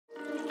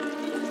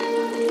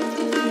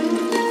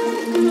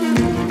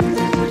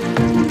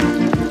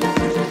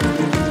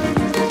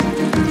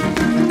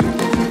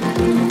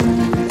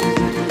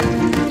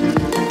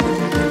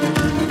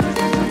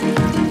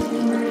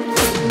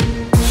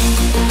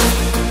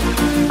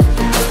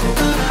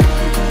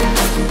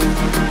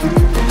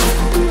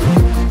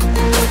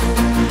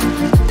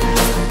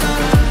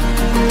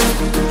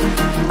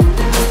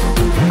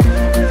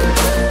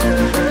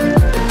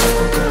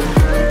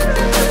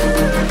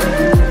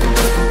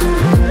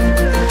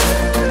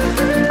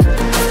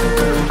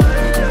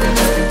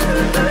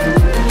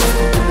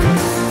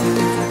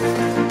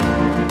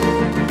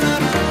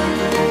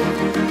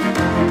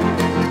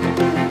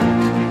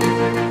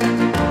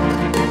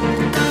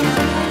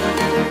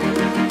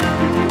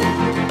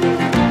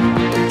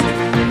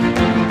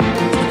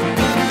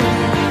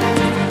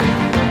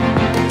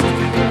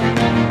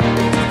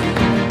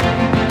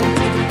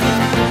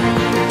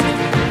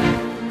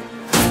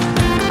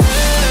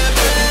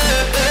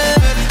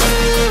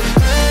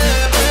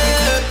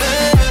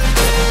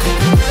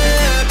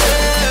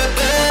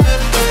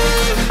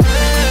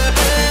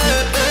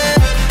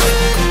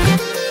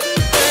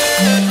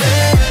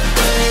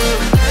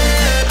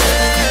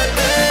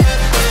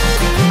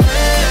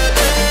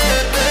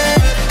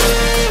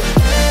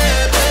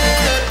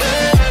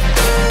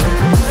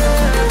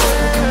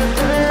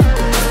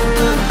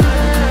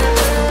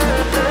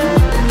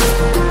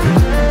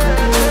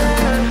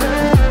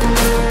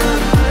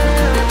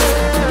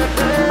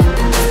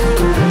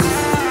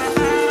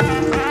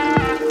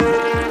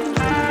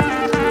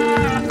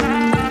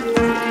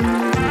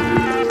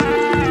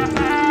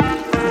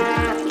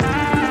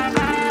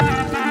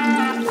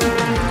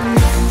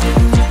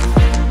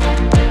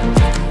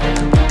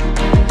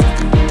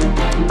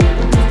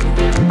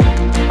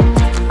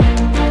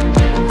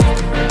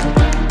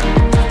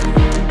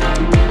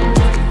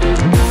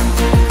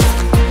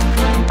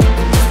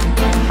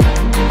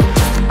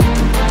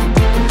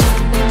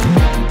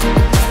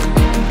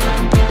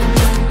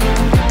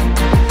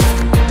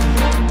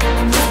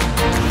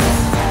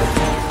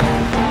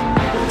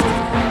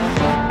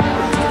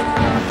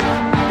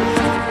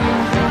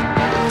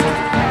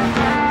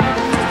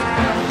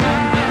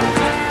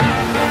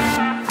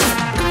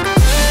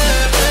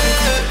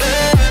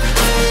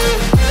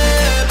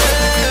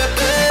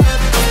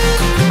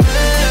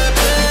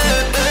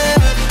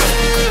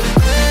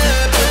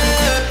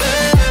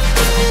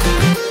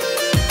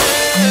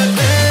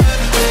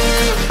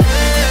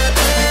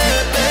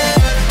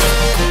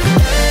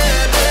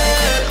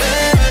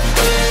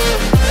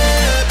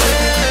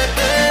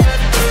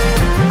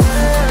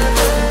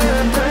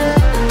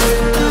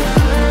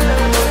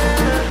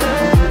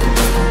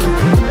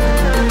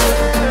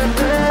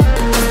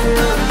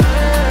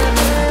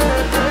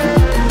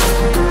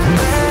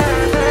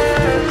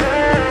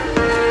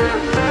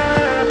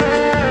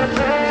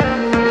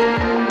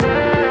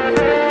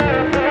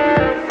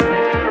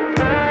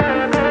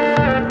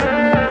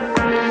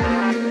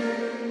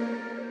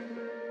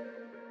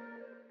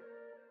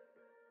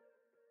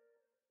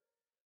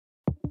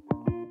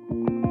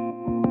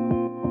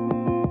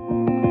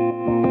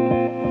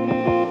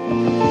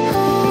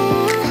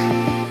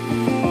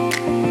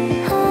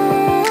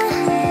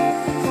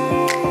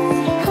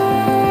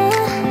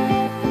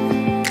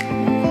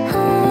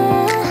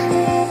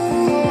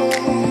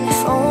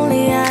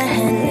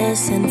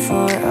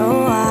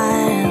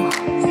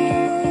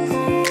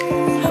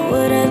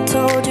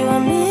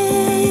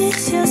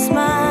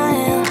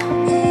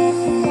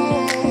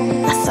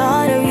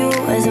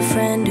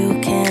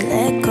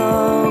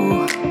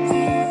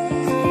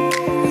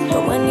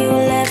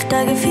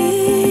could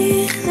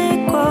feel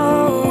it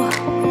grow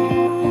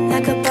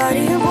like a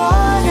body of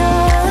water,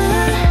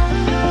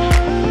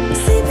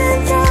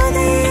 seeping through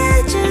the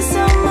edges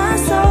of my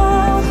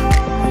soul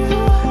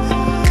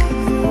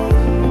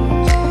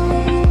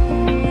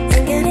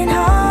and getting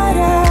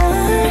harder.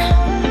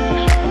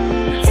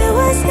 It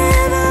was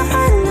never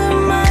under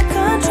my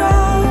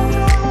control,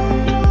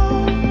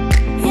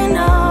 you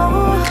know.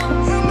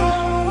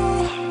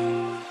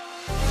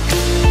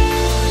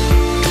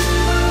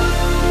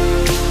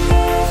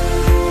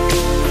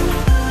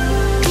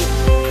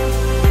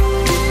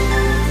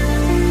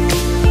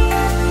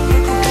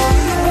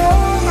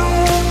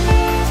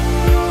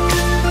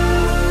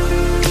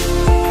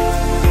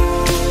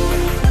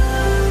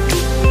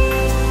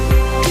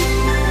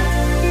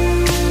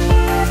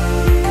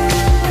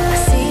 I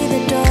see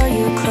the door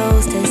you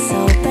closed is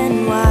open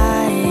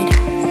wide,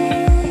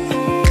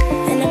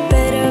 and a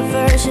better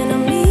version of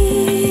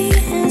me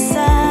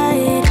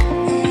inside.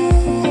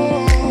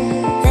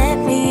 Let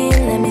me in,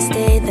 let me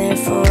stay there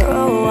for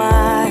a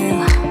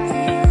while.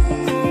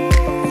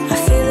 I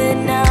feel it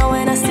now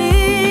when I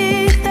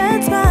see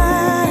that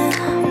smile,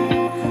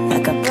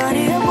 like a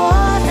body of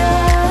water,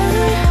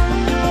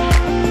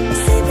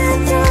 seeping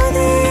through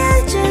the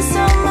edges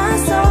of my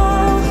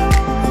soul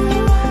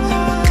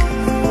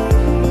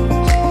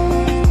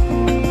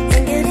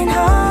and getting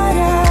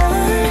harder.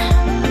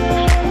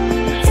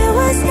 It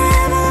was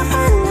never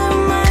under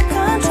my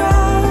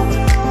control,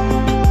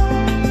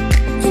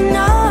 you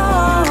know.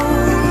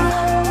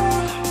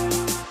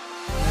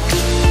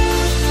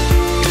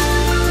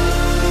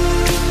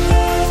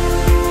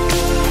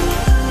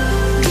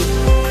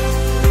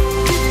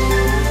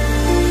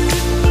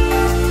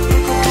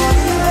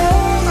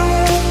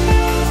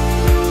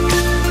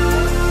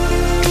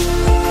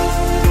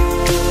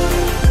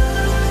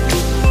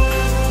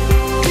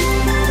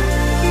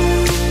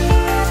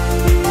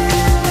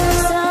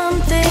 Some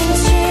things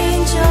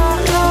change, are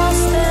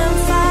lost and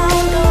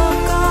found, or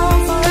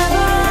gone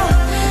forever.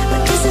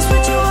 But this is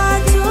what you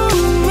are to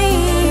me,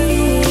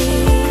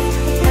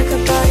 like a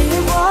body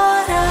of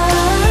water,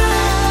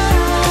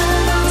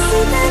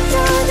 seeping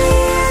through the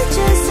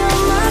edges of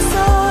my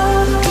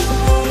soul,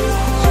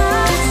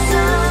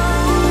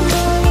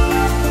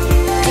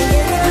 and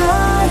getting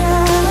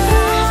harder.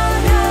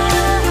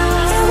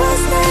 It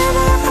was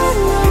never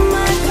under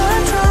my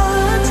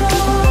control,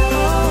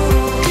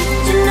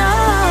 you know.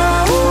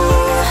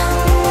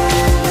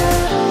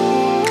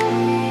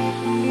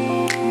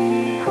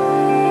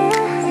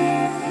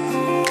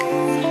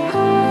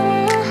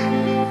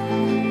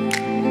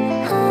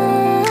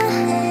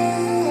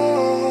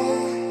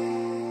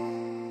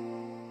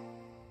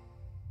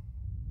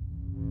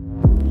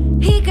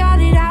 He got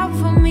it out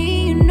for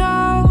me, you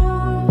know.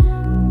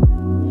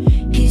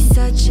 He's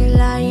such a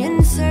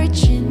lion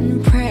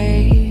searching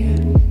prey,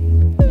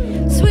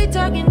 sweet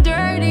talking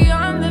dirty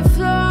on the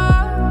floor.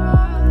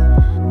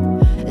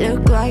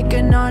 Look like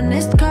an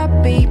honest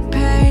copy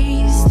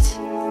paste.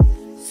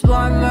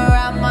 Swarm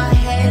around my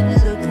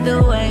head, look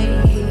the way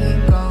he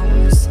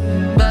goes,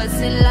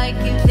 buzzing like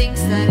he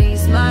thinks that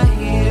he's my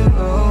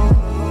hero.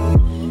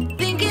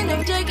 Thinking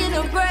of taking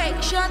a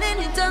break, shutting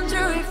it down to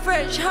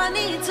refresh.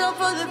 Honey, it's all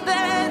for the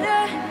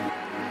better.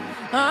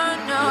 Oh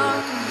no,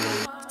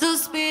 so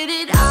spit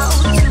it out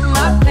to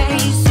my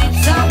face.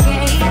 It's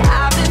okay,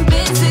 I've been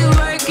busy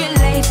working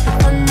late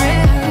on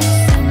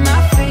rehearsing my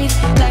fate,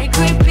 like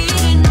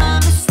repeating my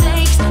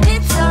mistakes.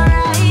 It's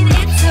alright,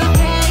 it's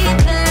okay,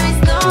 there is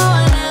no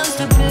one else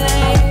to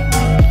blame.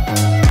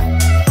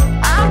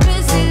 I'm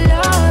busy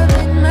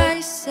loving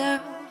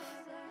myself.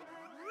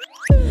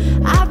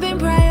 I've been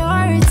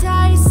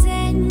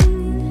prioritizing,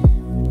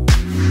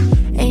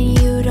 and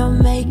you don't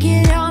make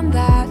it on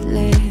that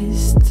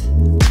list.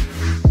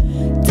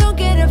 Don't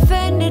get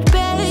offended,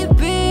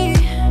 baby.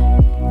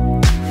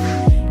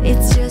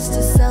 It's just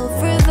a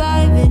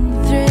self-reviving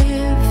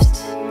thrift.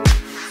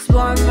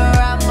 Swarm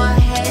around my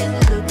head,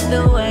 look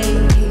the way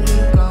he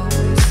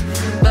goes,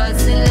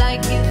 buzzing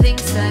like he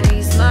thinks that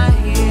he's my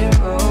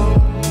hero.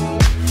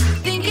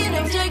 Thinking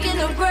of taking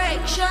a break,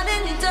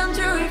 shutting it down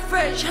to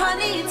refresh.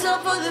 Honey, it's all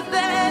for the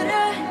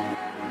better.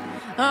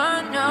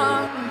 Oh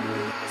no,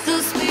 so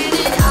spit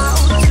it out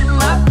to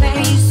my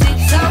face.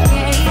 It's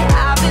okay,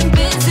 I've been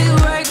busy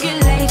working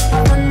late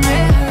on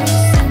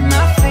rehearsing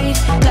my fate,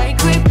 like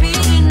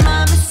repeating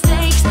my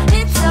mistakes.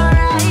 It's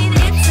alright,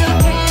 it's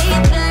okay,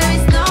 there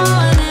is no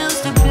one else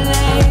to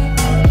blame.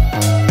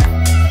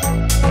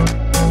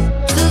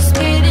 So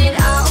spit it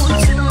out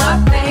to my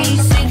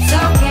face. It's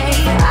okay,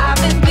 I've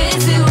been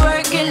busy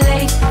working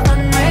late on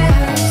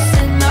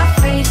rehearsing my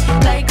fate,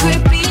 like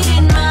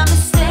repeating my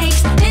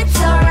mistakes. It's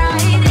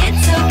alright,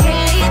 it's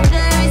okay,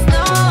 there is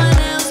no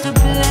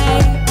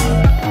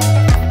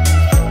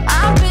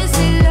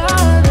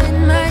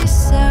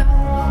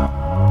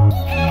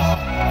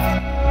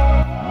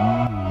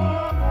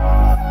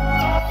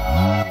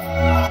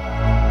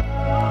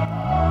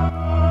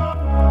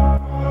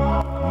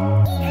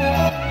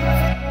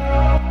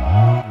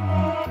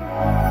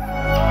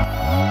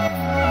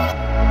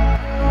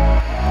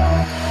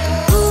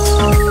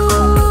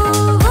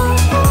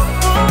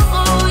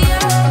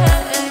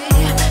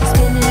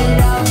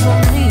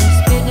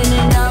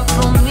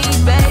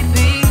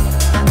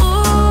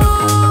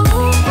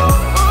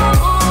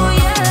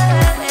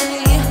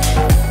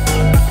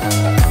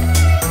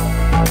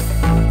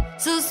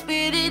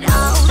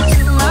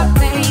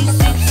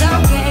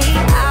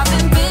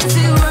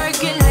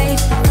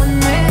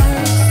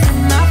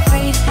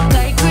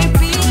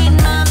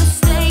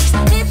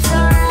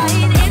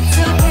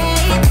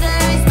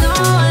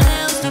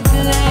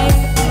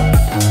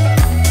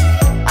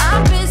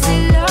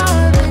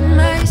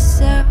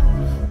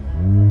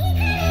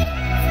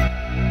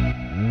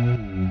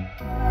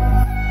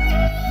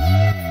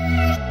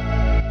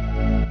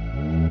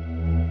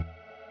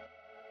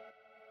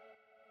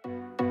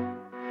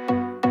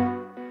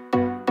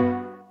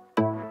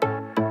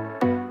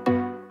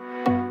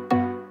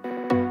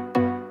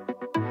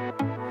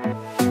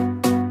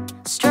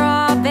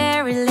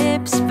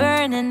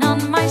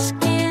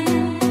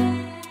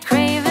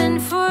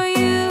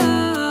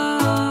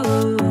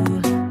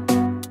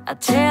I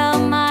tell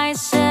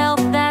myself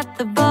that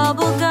the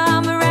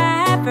bubblegum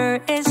wrapper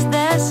is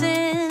the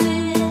sin.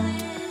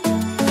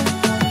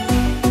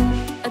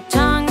 A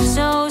tongue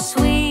so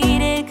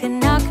sweet it can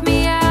knock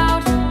me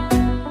out.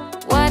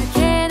 What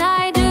can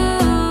I do?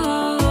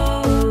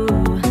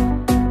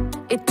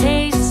 It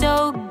tastes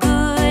so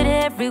good,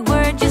 every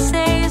word you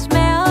say is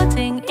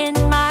melting in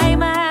my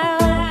mouth.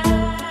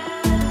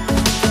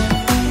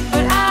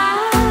 But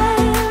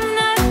I'm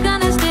not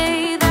gonna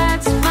stay,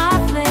 that's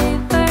my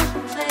flavor.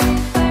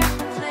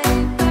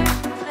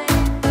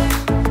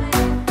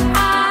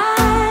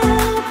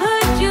 I'll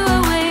put you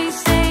away,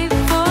 save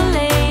for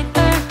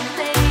later.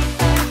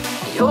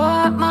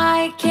 You're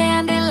my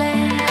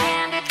Candyland.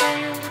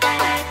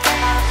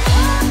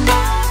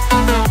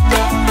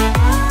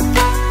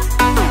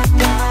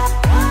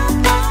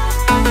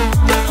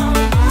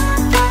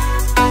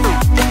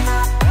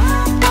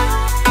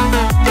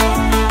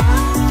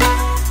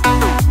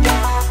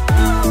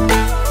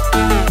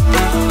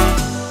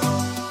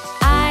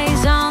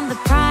 Eyes on the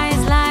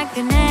prize like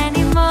an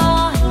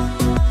animal.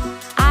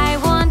 I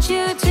want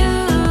you to.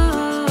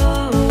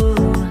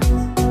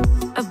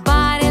 A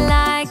body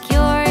like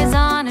yours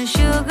on a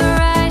sugar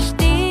rush,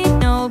 need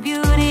no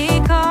beauty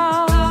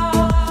call.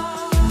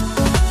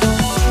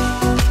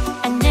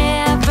 I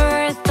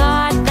never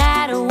thought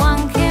that a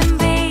one can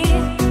be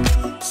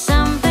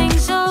something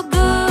so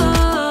good.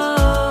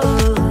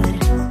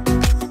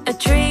 A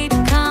treat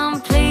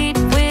complete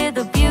with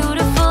a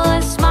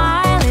beautiful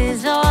smile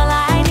is all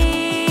I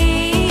need.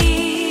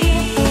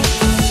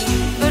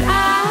 But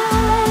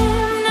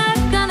I'm not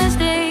gonna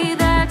stay,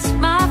 that's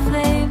my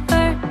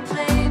flavor.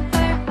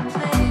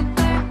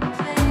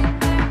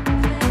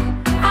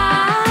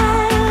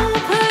 I'll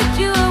put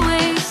you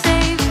away,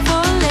 save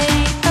for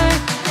later.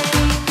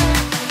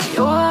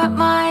 You're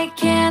my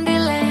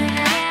Candyland.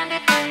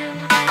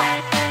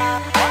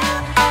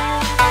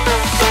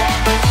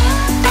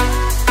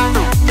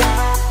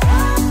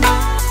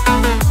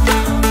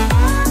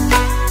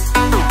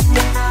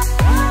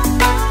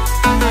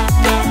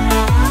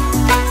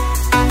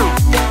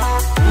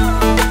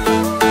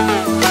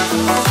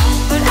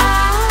 But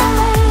I'm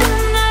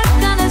not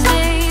gonna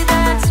stay,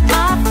 that's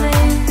my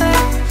flavor.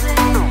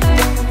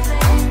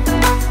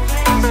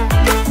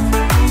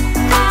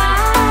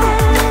 I'll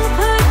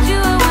put you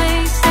away,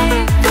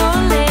 save for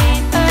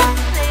later.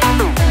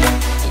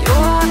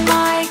 You're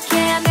my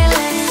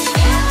Candyland.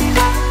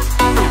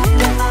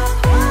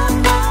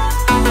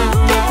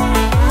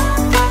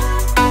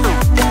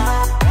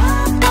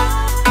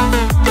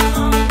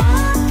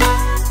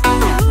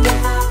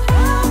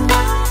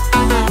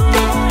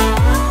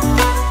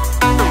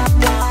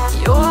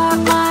 You're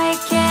my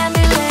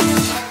Candyland.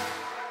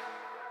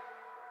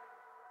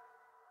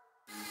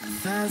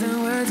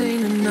 1,000 words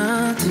ain't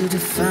enough to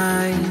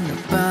define the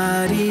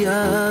body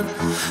of,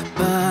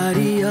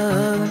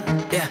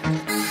 yeah.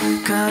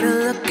 Caught her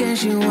look and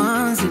she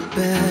wants it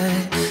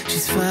back.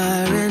 She's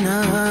firing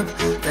up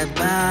that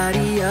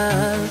body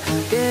up,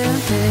 yeah,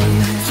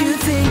 babe. You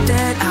think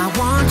that I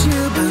want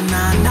you, but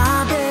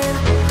not, babe.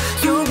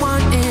 You're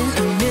one in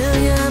a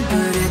million,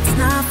 but it's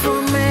not for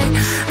me.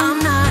 I'm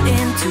not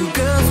into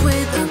girls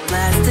with a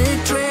plastic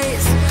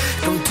trace.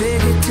 Don't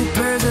take it too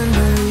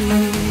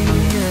personally,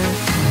 yeah.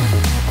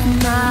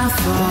 My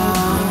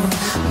fault,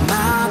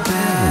 my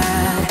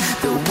bad.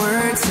 The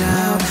words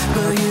out,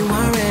 but you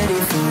weren't ready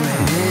for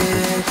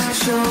it.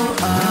 Show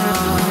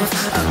off,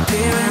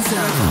 appearance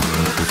of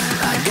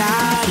I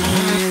got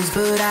this,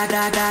 but I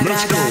got.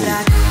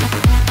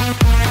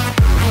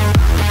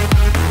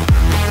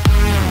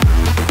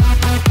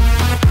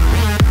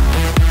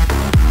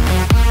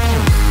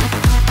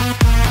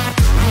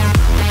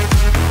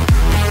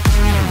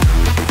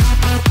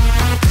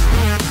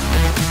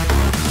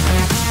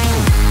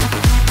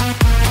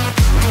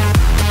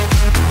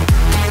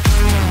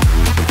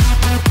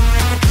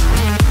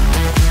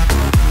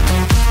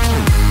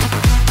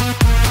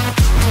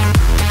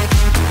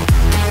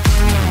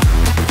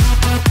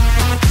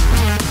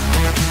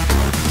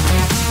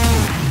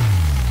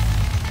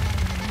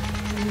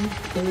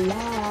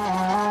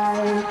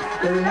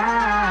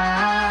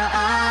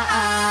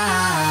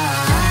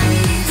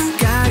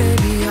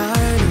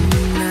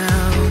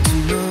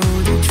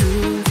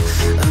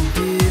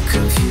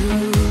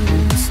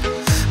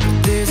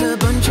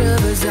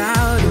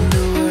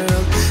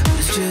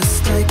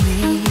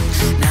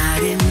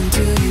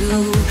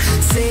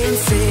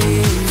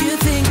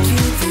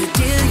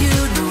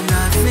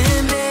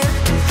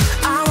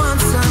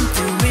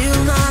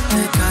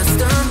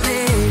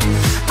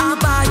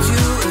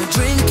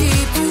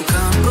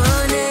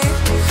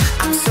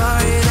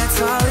 Sorry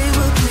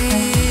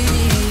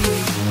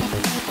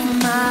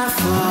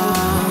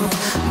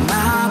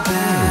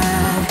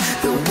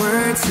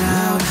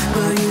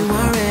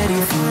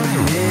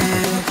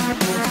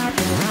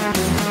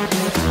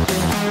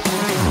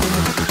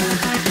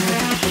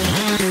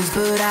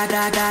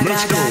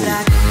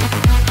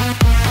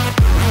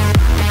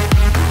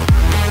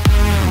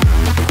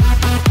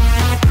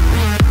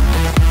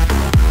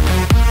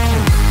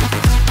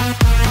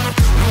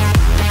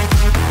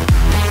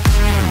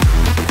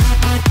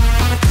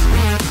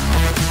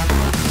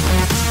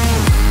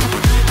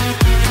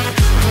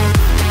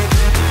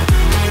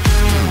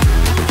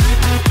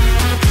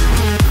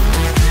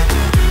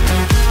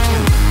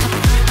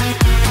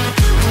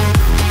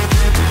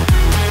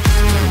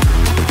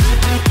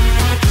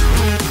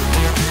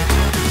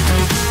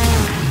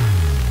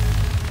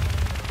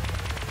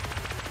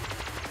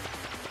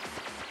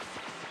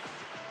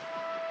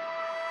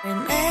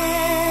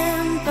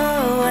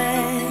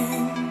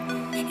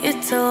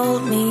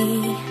told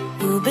me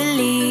you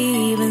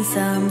believe in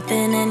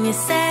something, and you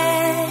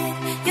said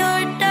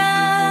you're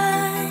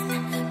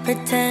done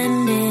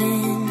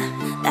pretending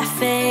that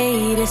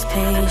fate is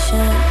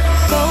patient.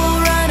 Go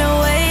run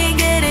away,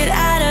 get it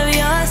out of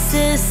your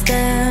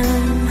system.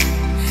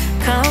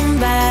 Come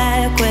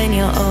back when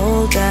you're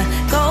older.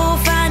 Go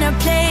find a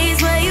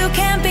place where you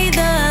can't be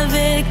the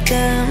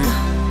victim,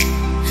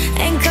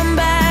 and come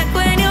back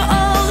when you're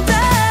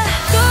older.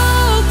 Go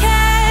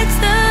catch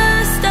the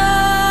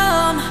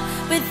storm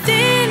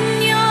within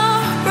your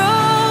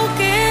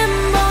broken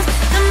bones,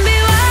 and be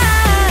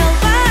wild,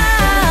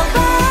 wild,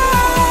 wild,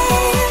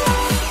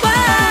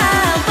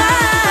 wild, wild,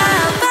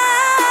 wild.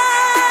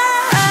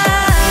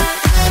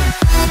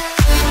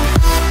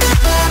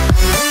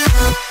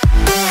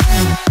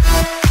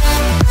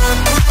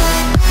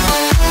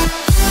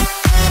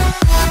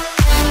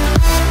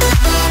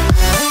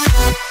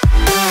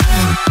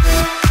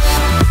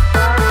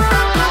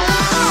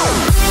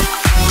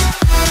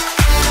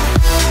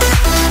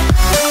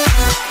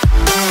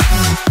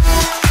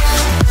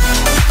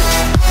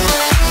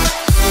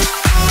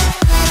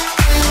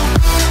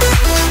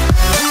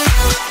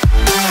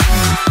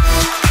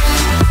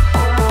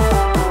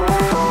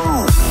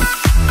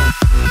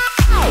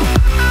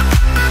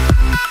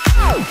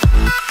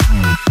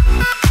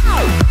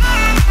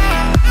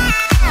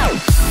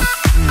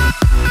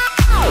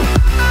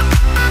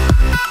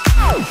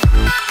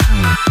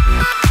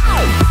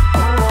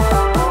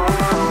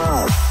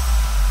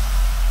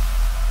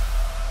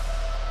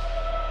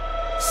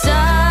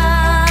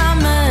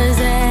 Summer's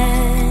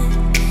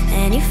end,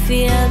 and you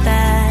feel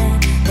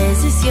that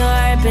this is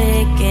your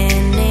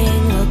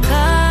beginning. Well,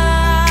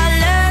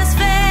 colors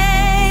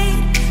fade,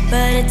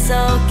 but it's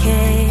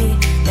okay.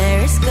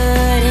 There is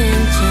good in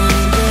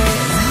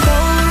changes. Go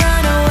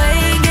run away,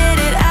 get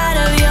it out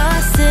of your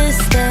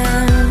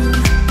system.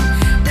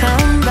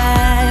 Come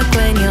back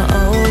when you're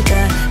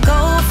older. Go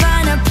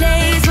find a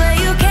place where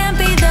you can't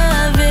be the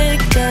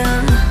victim,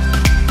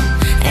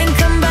 and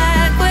come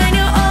back when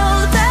you're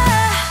older.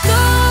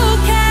 Go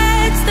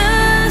catch the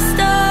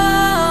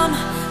storm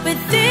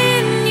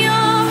within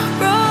your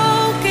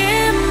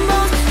broken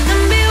bones,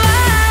 and be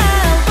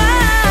wild,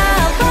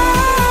 wild,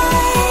 wild,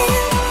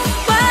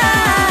 wild,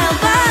 wild,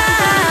 wild.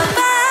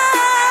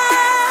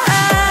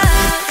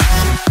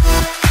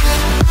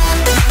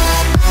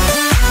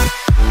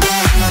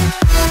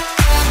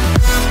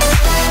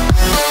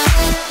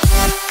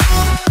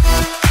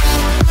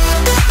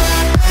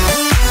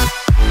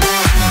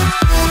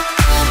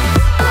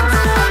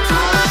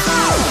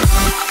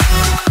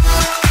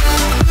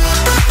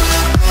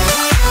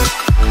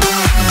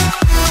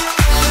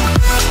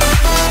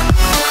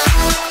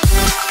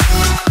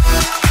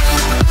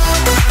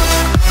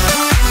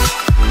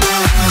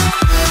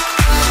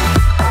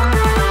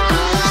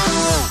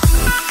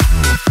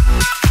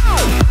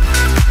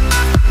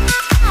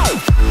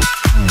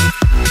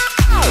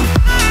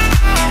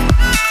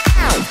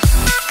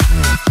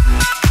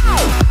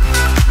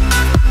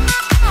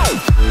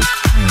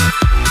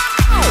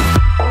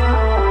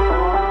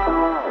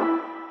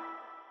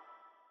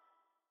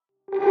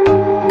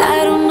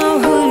 I don't know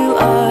who you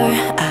are,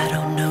 I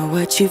don't know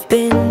what you've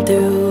been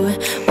through,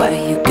 why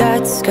you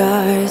got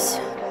scars.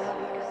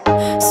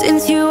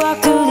 Since you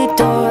walked through the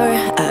door,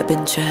 I've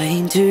been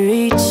trying to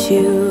reach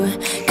you,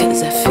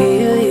 'cause I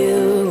feel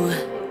you.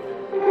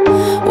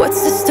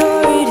 What's the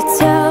story to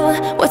tell?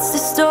 What's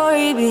the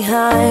story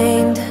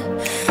behind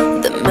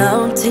the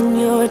mountain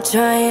you're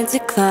trying to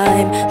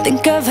climb?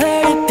 Think I've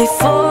heard it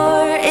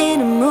before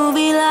in a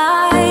movie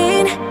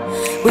line.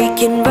 We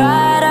can ride